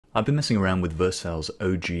I've been messing around with Vercel's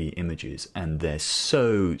OG images and they're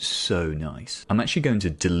so nice. I'm actually going to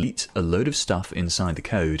delete a load of stuff inside the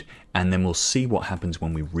code and then we'll see what happens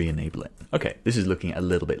when we re-enable it. Okay, this is looking a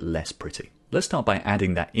little bit less pretty. Let's start by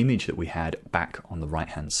adding that image that we had back on the right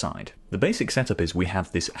hand side. The basic setup is we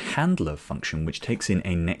have this handler function which takes in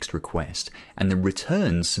a next request and then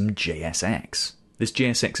returns some JSX. This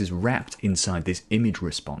JSX is wrapped inside this image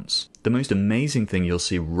response. The most amazing thing you'll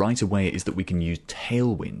see right away is that we can use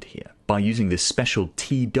Tailwind here by using this special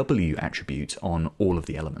TW attribute on all of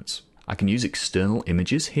the elements. I can use external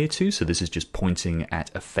images here too, so this is just pointing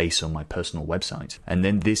at a face on my personal website. And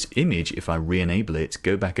then this image, if I re-enable it,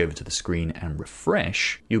 go back over to the screen and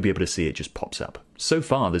refresh, you'll be able to see it just pops up. So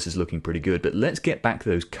far this is looking pretty good, but let's get back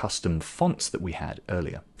those custom fonts that we had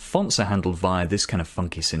earlier. Fonts are handled via this kind of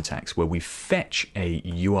funky syntax where we fetch a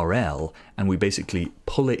URL and we basically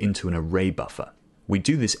pull it into an array buffer. We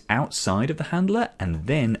do this outside of the handler and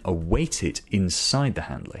then await it inside the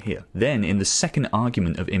handler here. Then in the second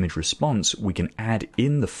argument of image response, we can add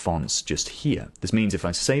in the fonts just here. This means if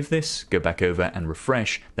I save this, go back over and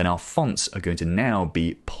refresh, then our fonts are going to now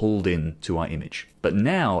be pulled in to our image. But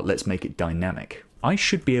now let's make it dynamic. I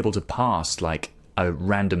should be able to pass like a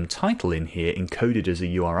random title in here encoded as a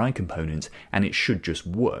URI component and it should just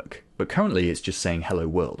work. But currently it's just saying hello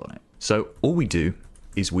world on it. So all we do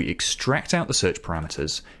is we extract out the search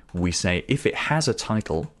parameters, we say if it has a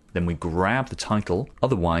title, then we grab the title,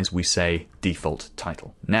 otherwise we say default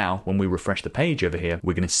title. Now, when we refresh the page over here,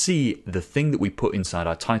 we're going to see the thing that we put inside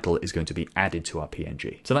our title is going to be added to our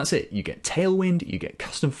PNG. So that's it. You get Tailwind, you get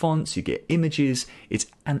custom fonts, you get images. It's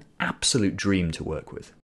an absolute dream to work with.